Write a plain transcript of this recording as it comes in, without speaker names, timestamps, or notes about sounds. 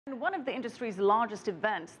One of the industry's largest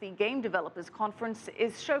events, the Game Developers Conference,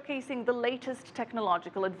 is showcasing the latest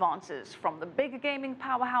technological advances from the big gaming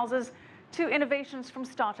powerhouses to innovations from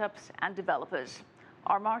startups and developers.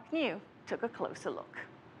 Our Mark New took a closer look.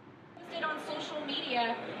 On social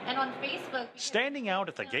media and on Facebook. Standing out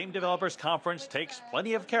at the Game Developers Conference takes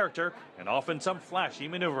plenty of character and often some flashy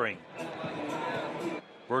maneuvering.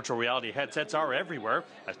 Virtual reality headsets are everywhere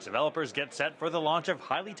as developers get set for the launch of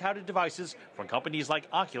highly touted devices from companies like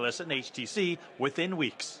Oculus and HTC within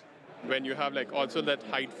weeks. When you have also that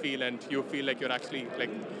height feel and you feel like you're actually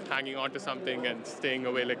hanging onto something and staying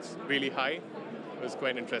away really high, it was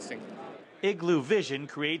quite interesting. Igloo Vision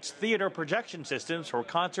creates theater projection systems for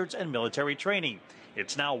concerts and military training.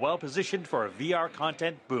 It's now well positioned for a VR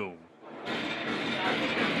content boom.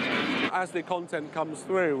 As the content comes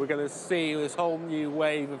through, we're going to see this whole new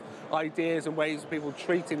wave of ideas and ways of people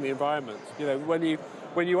treating the environment. You know,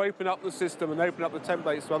 when you open up the system and open up the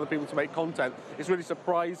templates for other people to make content, it's really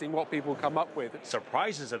surprising what people come up with.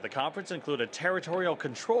 Surprises at the conference include a territorial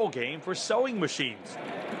control game for sewing machines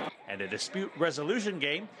and a dispute resolution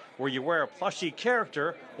game where you wear a plushy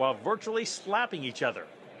character while virtually slapping each other.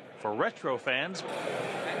 For retro fans,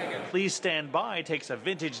 Please Stand By takes a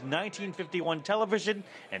vintage 1951 television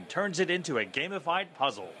and turns it into a gamified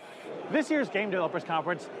puzzle. This year's Game Developers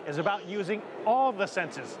Conference is about using all the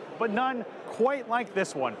senses, but none quite like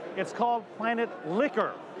this one. It's called Planet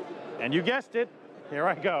Liquor. And you guessed it, here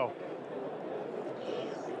I go.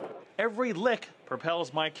 Every lick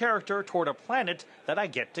propels my character toward a planet that I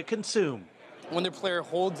get to consume. When the player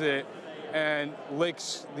holds it and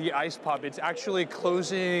licks the ice pop, it's actually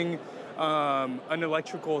closing an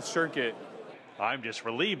electrical circuit. I'm just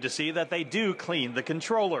relieved to see that they do clean the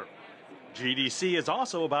controller. GDC is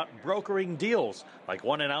also about brokering deals, like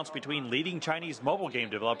one announced between leading Chinese mobile game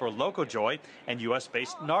developer Locojoy and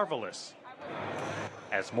US-based Narvalis.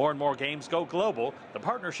 As more and more games go global, the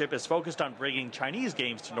partnership is focused on bringing Chinese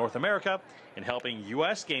games to North America and helping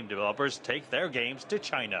US game developers take their games to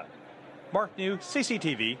China. Mark New,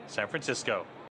 CCTV, San Francisco.